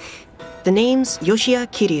 The name's Yoshia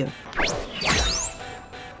Kiryu.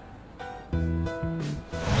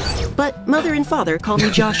 But mother and father call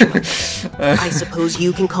me Joshua. I suppose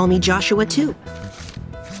you can call me Joshua too.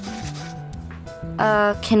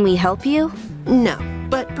 Can we help you? No,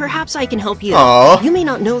 but perhaps I can help you. Aww. You may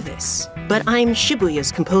not know this, but I'm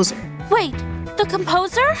Shibuya's composer. Wait, the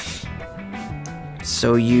composer?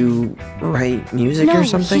 So you write music No, or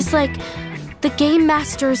something? he's like the game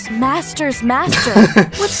master's master.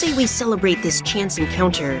 Let's say we celebrate this chance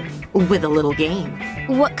encounter with a little game.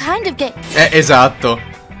 What kind of game? Esatto.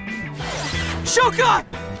 Shoka!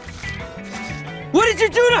 What did you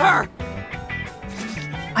do to her?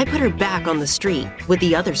 I put her back on the street with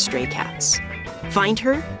the other stray cats. Find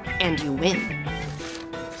her, and you win.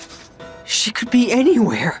 She could be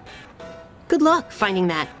anywhere. Good luck finding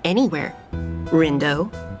that anywhere, Rindo.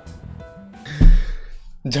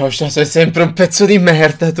 Joshua, sei sempre un pezzo di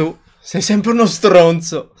merda tu. Sei sempre uno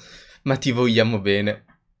stronzo. Ma ti vogliamo bene.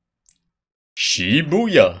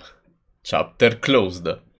 Shibuya. Chapter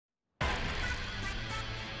closed.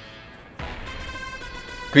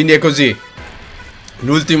 Quindi è così.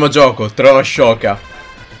 L'ultimo gioco, trova Shoka.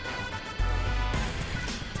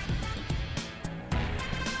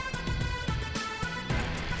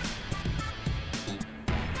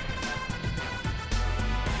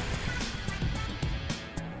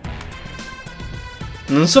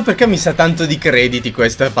 Non so perché mi sa tanto di crediti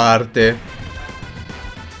questa parte.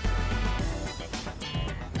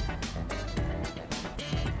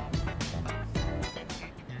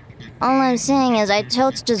 All I'm saying is I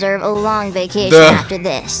totes deserve a long vacation after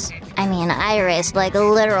this. I mean, I risked like a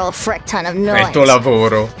literal frick ton of noise. È il tuo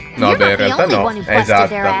lavoro. No, beh, in realtà no. One who busted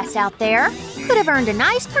their Esatto. ass out there. Could have earned a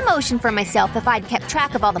nice promotion for myself if I'd kept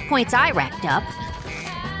track of all the points I racked up.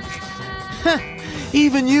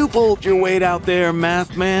 Even you pulled your weight out there,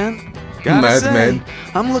 Math Man. Gotta say,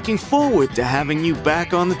 I'm looking forward to having you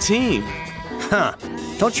back on the team. Huh.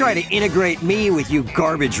 Don't try to integrate me with you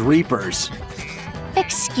garbage reapers.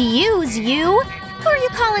 Excuse you? Who are you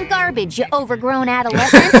calling garbage, you overgrown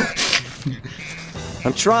adolescent?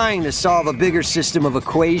 I'm trying to solve a bigger system of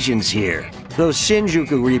equations here. Those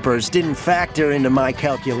Shinjuku Reapers didn't factor into my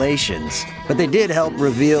calculations, but they did help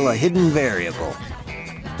reveal a hidden variable.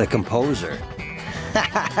 The composer.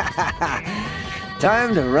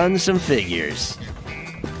 Time to run some figures.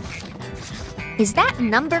 Is that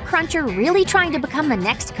number cruncher really trying to become the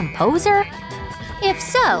next composer? If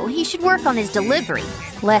so, he should work on his delivery.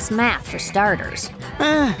 Less math for starters.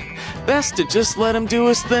 Best to just let him do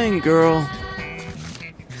his thing, girl.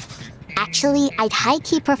 Actually, I'd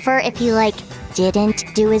high-key prefer if he, like,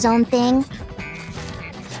 didn't do his own thing.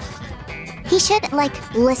 He should, like,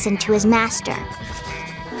 listen to his master.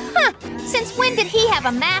 Huh! Since when did he have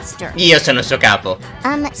a master? Io sono suo capo.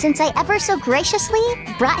 Since I ever so graciously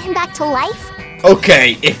brought him back to life.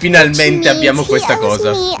 Ok, e finalmente abbiamo questa cosa. He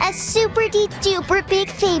owes me a super duper big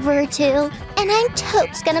favor or two, and I'm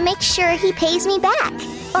totes gonna make sure he pays me back,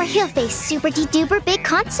 or he'll face super duper big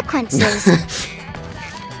consequences.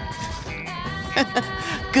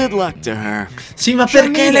 Good luck to her. Sì, ma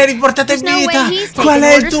perché l'hai riportata in vita? Qual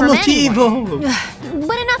è il tuo motivo?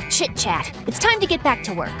 But enough chit-chat. It's time to get back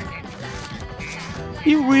to work.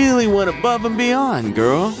 You really went above and beyond,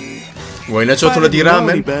 girl. Vuoi una ciotola di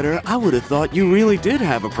ramen? Better, I would have thought you really did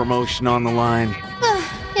have a promotion on the line.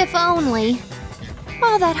 If only.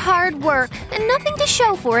 All that hard work, and nothing to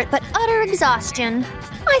show for it but utter exhaustion.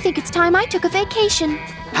 I think it's time I took a vacation.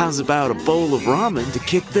 How's about a bowl of ramen to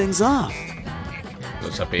kick things off? Lo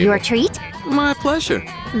sapevo. Your treat? My pleasure.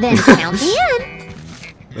 Then count me in.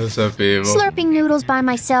 Lo sapevo. Slurping noodles by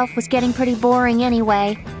myself was getting pretty boring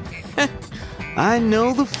anyway. I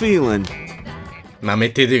know the feeling. Ma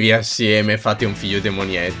mettetevi assieme e fate un figlio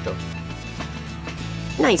demonietto.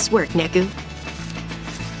 Nice work, Neku.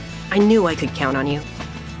 I knew I could count on you.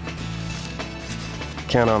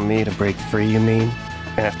 Count on me to break free, you mean?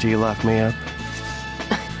 After you lock me up?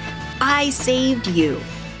 I saved you.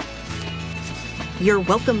 You're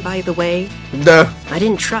welcome, by the way. Duh. I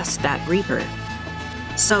didn't trust that Reaper.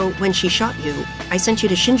 So, when she shot you, I sent you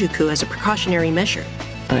to Shinjuku as a precautionary measure.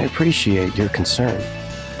 I appreciate your concern.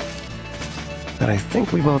 But I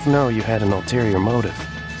think we both know you had an ulterior motive.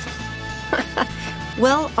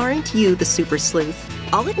 Well, aren't you the super sleuth?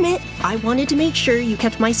 I'll admit, I wanted to make sure you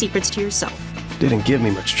kept my secrets to yourself. Didn't give me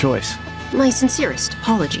much choice. My sincerest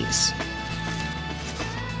apologies.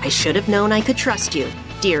 I should have known I could trust you,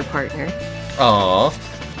 dear partner. Aww.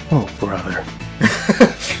 Oh, brother.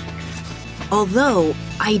 Although,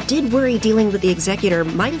 I did worry dealing with the Executor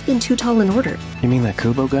might have been too tall an order. You mean that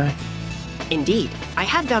Kubo guy? Indeed, I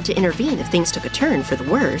had vowed to intervene if things took a turn for the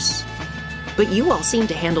worse. But you all seem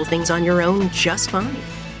to handle things on your own just fine.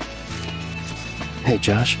 Hey,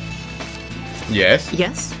 Josh. Yes?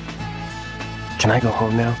 Yes? Can I go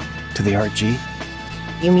home now? To the RG?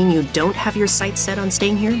 You mean you don't have your sights set on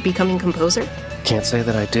staying here, becoming composer? Can't say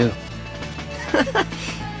that I do.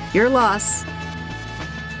 Your loss.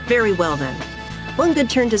 Very well then. One good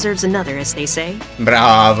turn deserves another, as they say.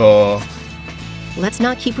 Bravo. Let's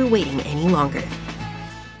not keep her waiting any longer.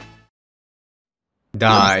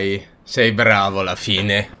 Dai, sei bravo alla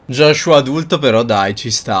fine. Joshua adulto però dai, ci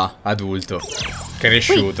sta. Adulto.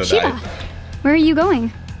 Cresciuto, Wait, dai. Shiba, where are you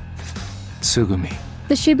going? Tsugumi.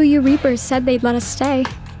 The Shibuya Reapers said they'd let us stay.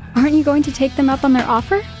 Aren't you going to take them up on their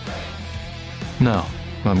offer? No,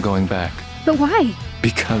 I'm going back. But why?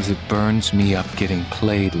 Because it burns me up getting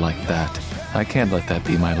played like that. I can't let that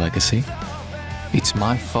be my legacy. It's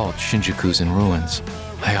my fault Shinjuku's in ruins.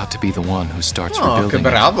 I ought to be the one who starts rebuilding che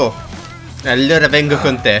bravo. Allora vengo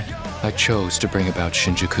con te. I chose to bring about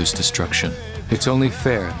Shinjuku's destruction. It's only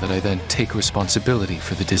fair that I then take responsibility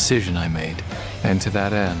for the decision I made. And to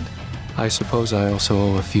that end, I suppose I also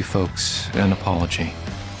owe a few folks an apology.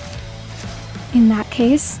 In that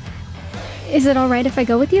case, is it alright if I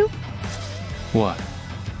go with you? What?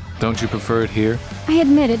 Don't you prefer it here? I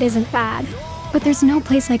admit it isn't bad, but there's no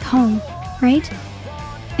place like home, right?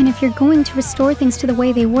 And if you're going to restore things to the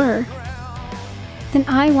way they were, then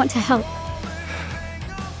I want to help.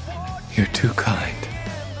 You're too kind.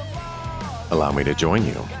 Allow me to join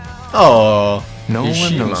you. Oh, no one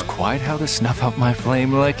Ishima. knows quite how to snuff out my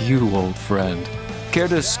flame like you, old friend. Care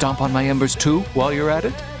to stomp on my embers too, while you're at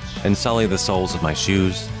it? And sully the soles of my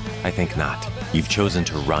shoes? I think not. You've chosen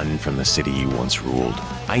to run from the city you once ruled.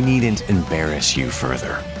 I needn't embarrass you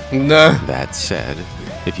further. No. That said,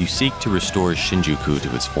 if you seek to restore Shinjuku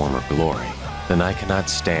to its former glory, then I cannot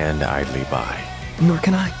stand idly by. Nor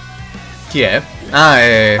can I. Chi è? Ah,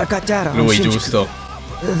 è I've got data on lui, Shinjuku. giusto.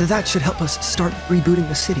 That should help us start rebooting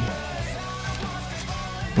the city.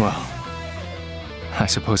 Well, I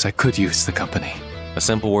suppose I could use the company. A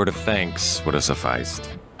simple word of thanks would have sufficed.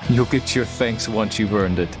 You'll get your thanks once you've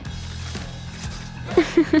earned it.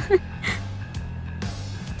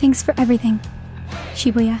 Thanks for everything,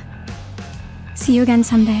 Shibuya. See you again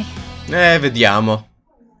someday. Vediamo.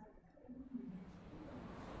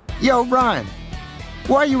 Yo, Ryan.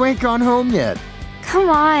 Why you ain't gone home yet? Come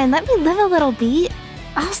on, let me live a little beat.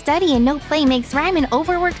 All study and no play makes Rhyme an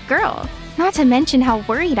overworked girl. Not to mention how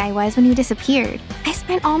worried I was when you disappeared. I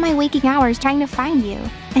spent all my waking hours trying to find you,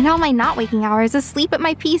 and all my not waking hours asleep at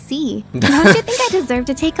my PC. Don't you think I deserve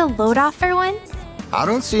to take a load off for once? I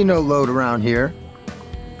don't see no load around here.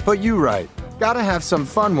 But you right. Gotta have some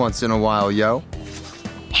fun once in a while, yo.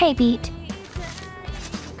 Hey, Beat.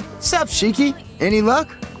 Sup, Shiki? Any luck?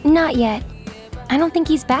 Not yet. I don't think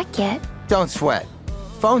he's back yet. Don't sweat.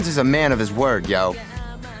 Phones is a man of his word, yo.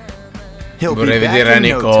 He'll Vorrei be back vedere in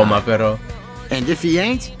no Nekoma, time. però. And if he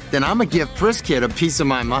ain't, then I'ma give Priskid a piece of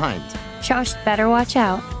my mind. Josh better watch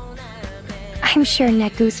out. I'm sure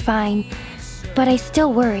Neku's fine, but I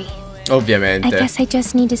still worry. Ovviamente. I guess I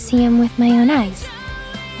just need to see him with my own eyes.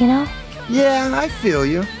 You know? Yeah, I feel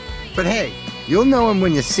you. But hey, you'll know him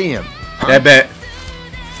when you see him. Beh.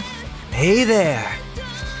 Hey there.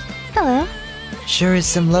 Hello. Sure is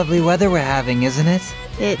some lovely weather we're having, isn't it?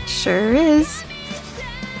 It sure is.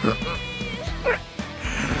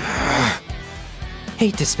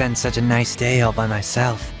 Hate to spend such a nice day all by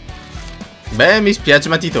myself. Beh, mi spiace,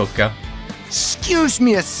 ma ti tocca. Excuse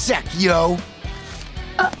me a sec, yo.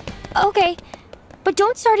 Okay, but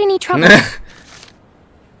don't start any trouble.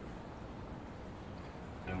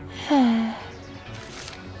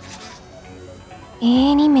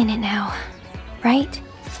 Any minute now, right?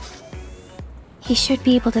 He should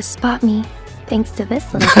be able to spot me, thanks to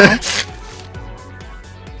this little guy.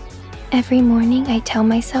 Every morning I tell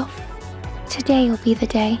myself, today will be the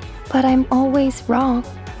day, but I'm always wrong.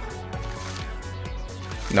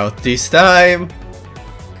 Not this time.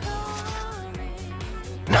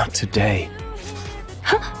 Not today.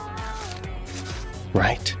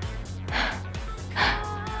 Right.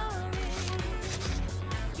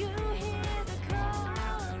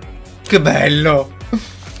 Che bello.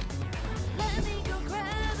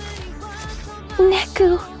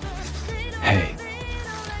 Neku. Hey.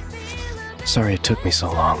 Sorry it took me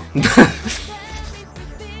so long.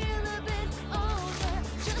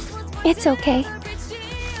 It's okay.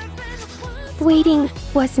 Waiting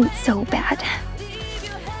wasn't so bad.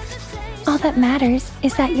 All that matters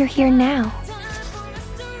is that you're here now.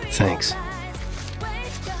 Thanks.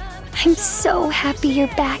 I'm so happy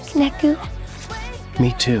you're back, Neku.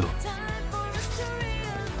 Me too.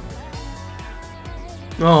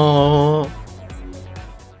 Oh.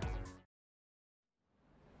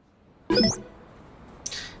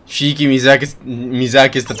 Shiki mi sa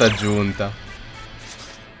che è stata aggiunta.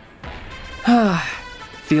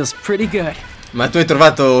 Feels pretty good. Ma tu hai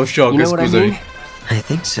trovato Shock, You know what I scusami. mean? I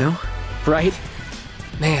think so. Right?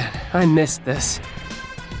 Man, I missed this.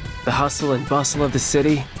 The hustle and bustle of the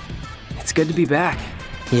city. It's good to be back.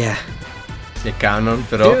 Yeah. È canon,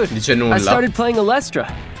 però Dude, dice nulla. I started playing Alestra.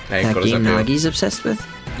 That Ecco, lo game sapevo. Nagi's obsessed with?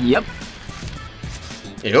 Yep.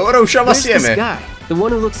 E ora usciamo There's this assieme. guy, the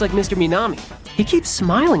one who looks like Mr. Minami. He keeps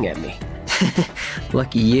smiling at me.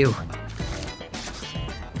 Lucky you.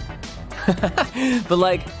 But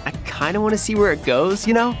like, I kind of want to see where it goes,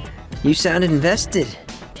 you know? You sound invested.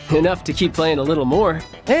 Enough to keep playing a little more,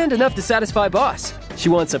 and enough to satisfy boss. She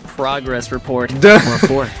wants a progress report. What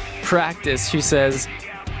for? Practice, she says.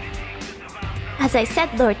 As I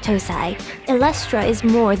said, Lord Tosai, Illustra is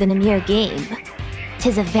more than a mere game.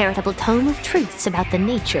 'Tis a veritable tome of truths about the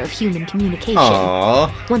nature of human communication. Aww.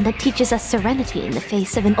 One that teaches us serenity in the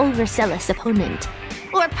face of an overzealous opponent,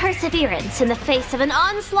 or perseverance in the face of an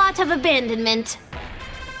onslaught of abandonment.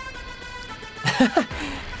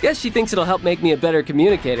 Guess she thinks it'll help make me a better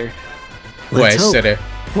communicator. Può essere.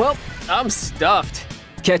 Well, I'm stuffed.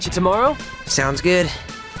 Catch you tomorrow? Sounds good.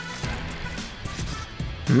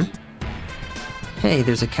 Hmm? Hey,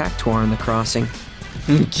 there's a cactuar in the crossing.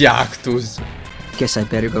 Un cactus. Guess I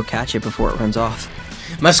better go catch it before it runs off.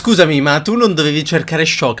 Ma scusami, ma tu non dovevi cercare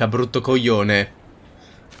Shoka, brutto coglione.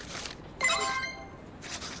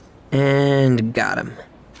 And got him.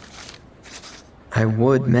 I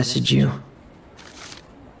would message you,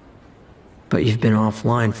 but you've been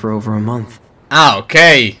offline for over a month. Ah,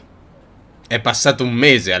 ok. È passato un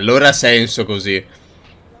mese, allora ha senso così.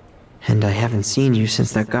 And I haven't seen you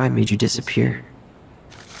since that guy made you disappear.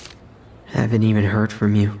 Haven't even heard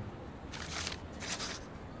from you.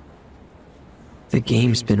 The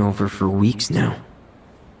game's been over for weeks now,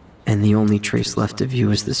 and the only trace left of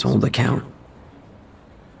you is this old account.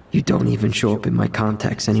 You don't even show up in my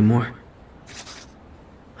contacts anymore.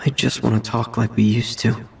 I just want to talk like we used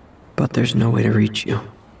to, but there's no way to reach you.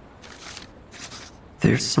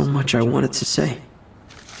 There's so much I wanted to say.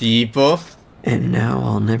 Tipo? And now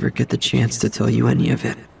I'll never get the chance to tell you any of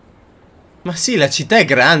it. Ma sì, la città è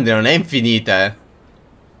grande, non è infinita, eh.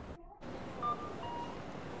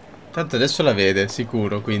 Tanto adesso la vede,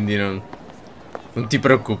 sicuro, quindi non ti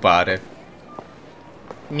preoccupare.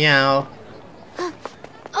 Miau.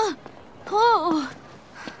 Oh,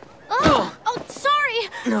 sorry!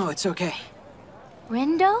 No, it's okay.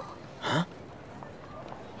 Rindo? Huh?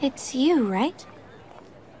 It's you, right?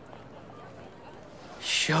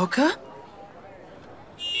 Shoka?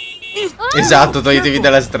 Esatto, toglietevi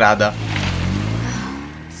dalla strada.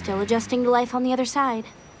 Still adjusting to life on the other side.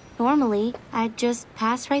 Normally, I'd just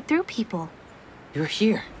pass right through people. You're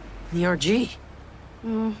here, in the RG.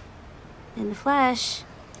 In the flesh.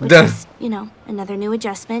 Which Duh. is, you know, another new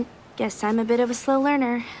adjustment. Guess I'm a bit of a slow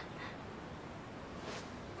learner.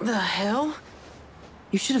 The hell?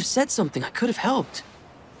 You should have said something. I could have helped.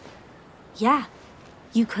 Yeah,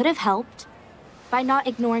 you could have helped by not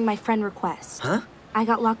ignoring my friend requests. Huh? I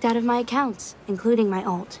got locked out of my accounts, including my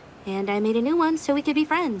alt, and I made a new one so we could be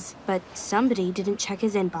friends, but somebody didn't check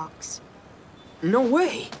his inbox. No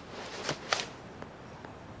way.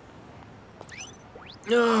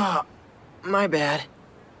 Oh, my bad.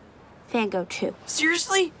 Fango too.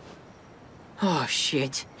 Seriously? Oh,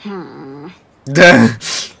 shit.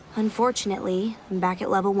 Unfortunately, I'm back at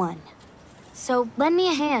level 1. So lend me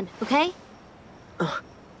a hand, okay?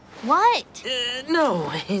 What?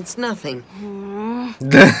 No, it's nothing.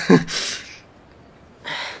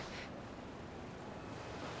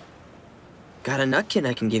 Got a nutkin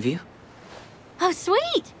I can give you. Oh,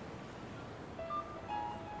 sweet!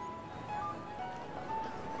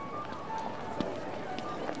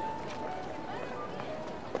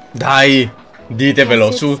 Dai, ditevelo,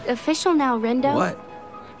 Guess su. it's official now, Rindo. What?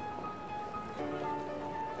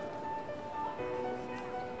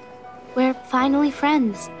 We're finally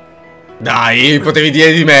friends. Dai, potevi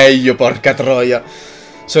dire di meglio, porca troia.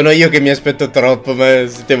 Sono io che mi aspetto troppo, ma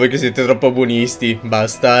siete voi che siete troppo buonisti.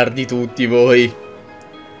 Bastardi tutti voi.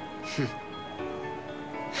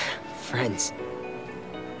 Friends.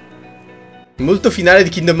 Molto finale di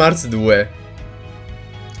Kingdom Hearts 2.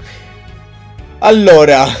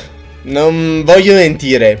 Allora, non voglio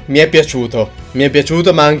mentire, mi è piaciuto. Mi è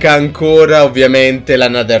piaciuto, manca ancora ovviamente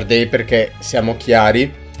l'Another Day perché siamo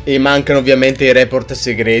chiari. E mancano ovviamente i report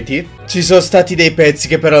segreti. Ci sono stati dei pezzi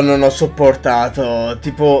che però non ho sopportato,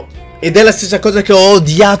 tipo... Ed è la stessa cosa che ho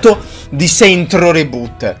odiato di Saintro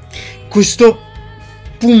Reboot. Questo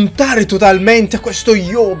puntare totalmente a questo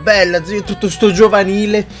io bella, zio, tutto sto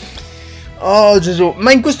giovanile. Oh Gesù.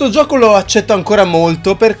 Ma in questo gioco lo accetto ancora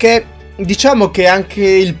molto perché diciamo che anche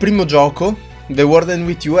il primo gioco, The World Ends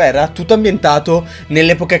With You, era tutto ambientato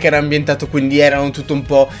nell'epoca che era ambientato, quindi erano tutto un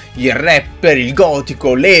po' il rapper, il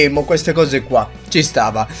gotico, l'emo, queste cose qua. Ci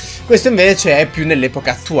stava. Questo invece è più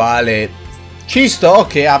nell'epoca attuale. Ci sto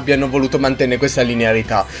che abbiano voluto mantenere questa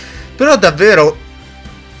linearità. Però davvero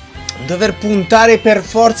dover puntare per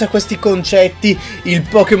forza a questi concetti, il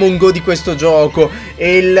Pokémon Go di questo gioco,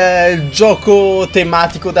 e il gioco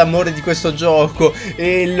tematico d'amore di questo gioco,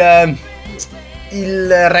 e il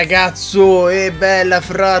ragazzo è bella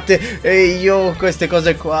frate e io queste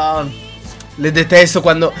cose qua le detesto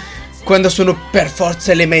quando sono per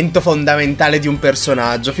forza elemento fondamentale di un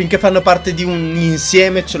personaggio. Finché fanno parte di un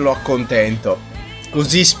insieme ce l'ho accontento.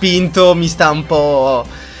 Così spinto mi sta un po'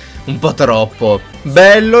 troppo.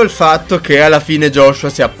 Bello il fatto che alla fine Joshua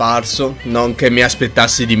sia apparso, non che mi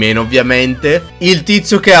aspettassi di meno ovviamente. Il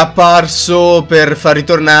tizio che è apparso per far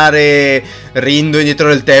ritornare Rindo indietro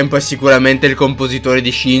nel tempo è sicuramente il compositore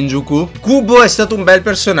di Shinjuku. Kubo è stato un bel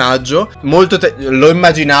personaggio, lo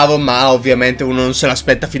immaginavo, ma ovviamente uno non se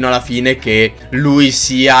l'aspetta fino alla fine che lui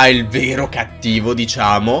sia il vero cattivo,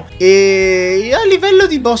 diciamo. E a livello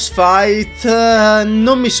di boss fight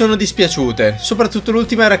non mi sono dispiaciute, soprattutto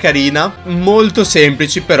l'ultima era carina, molto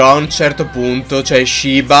semplici però a un certo punto, cioè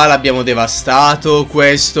Shiba l'abbiamo devastato,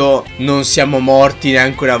 questo non siamo morti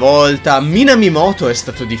neanche una volta. Minamimoto è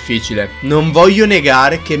stato difficile, non voglio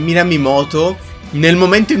negare che Minamimoto nel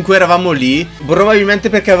momento in cui eravamo lì, probabilmente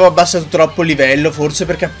perché avevo abbassato troppo livello, forse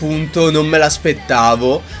perché appunto non me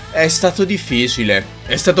l'aspettavo, è stato difficile.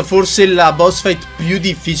 È stato forse la boss fight più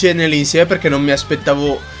difficile nell'insieme perché non mi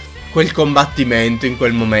aspettavo quel combattimento in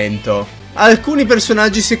quel momento. Alcuni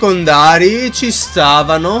personaggi secondari ci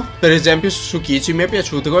stavano, per esempio Suzukichi mi è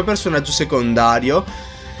piaciuto come personaggio secondario.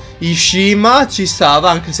 Ishima ci stava,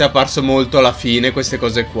 anche se è apparso molto alla fine, queste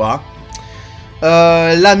cose qua.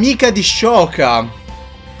 L'amica di Shoka,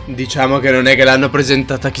 diciamo che non è che l'hanno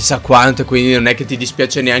presentata chissà quanto, quindi non è che ti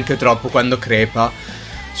dispiace neanche troppo quando crepa.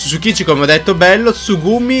 Suzukichi, come ho detto, bello.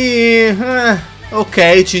 Tsugumi,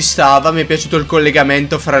 ok, ci stava, mi è piaciuto il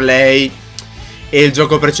collegamento fra lei e il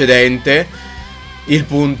gioco precedente. Il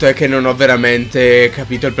punto è che non ho veramente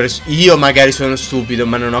capito il io magari sono stupido,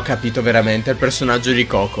 ma non ho capito veramente il personaggio di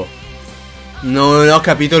Coco. Non ho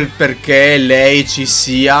capito il perché lei ci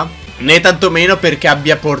sia, né tantomeno perché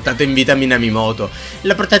abbia portato in vita Minamimoto.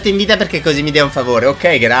 L'ha portata in vita perché così mi dia un favore.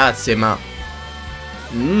 Ok, grazie, ma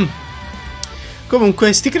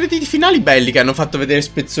comunque sti crediti finali belli che hanno fatto vedere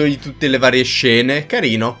spezzoni di tutte le varie scene.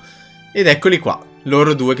 Carino. Ed eccoli qua,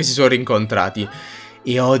 loro due che si sono rincontrati.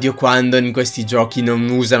 E odio quando in questi giochi non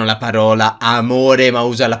usano la parola amore, ma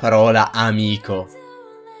usa la parola amico.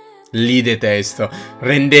 Li detesto.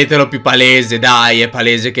 Rendetelo più palese, dai. È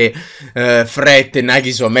palese che Fred e Nagi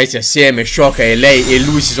si sono messi assieme, Shoka e lei e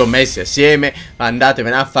lui si sono messi assieme.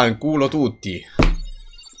 Andatevene a fanculo tutti.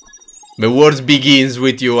 The world begins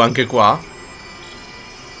with you, anche qua.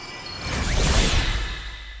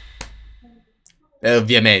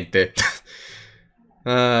 Ovviamente.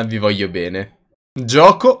 Vi voglio bene.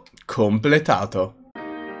 Gioco completato.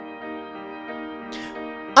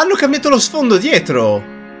 Hanno cambiato lo sfondo dietro.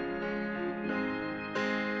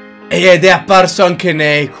 Ed è apparso anche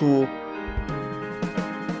Neku.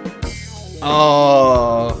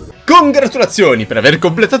 Oh. Congratulazioni per aver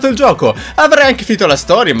completato il gioco. Avrai anche finito la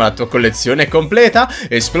storia, ma la tua collezione è completa.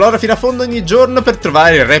 Esplora fino a fondo ogni giorno per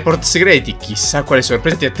trovare i report segreti. Chissà quale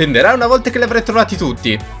sorpresa ti attenderà una volta che li avrai trovati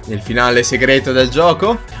tutti. Il finale segreto del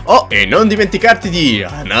gioco? Oh, e non dimenticarti di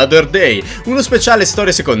Another Day, uno speciale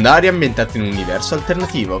storia secondaria ambientata in un universo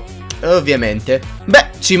alternativo. Ovviamente. Beh,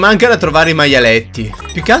 ci manca da trovare i maialetti.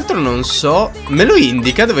 Più che altro non so. Me lo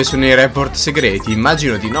indica dove sono i report segreti?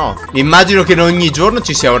 Immagino di no. Immagino che in ogni giorno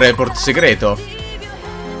ci sia un report segreto.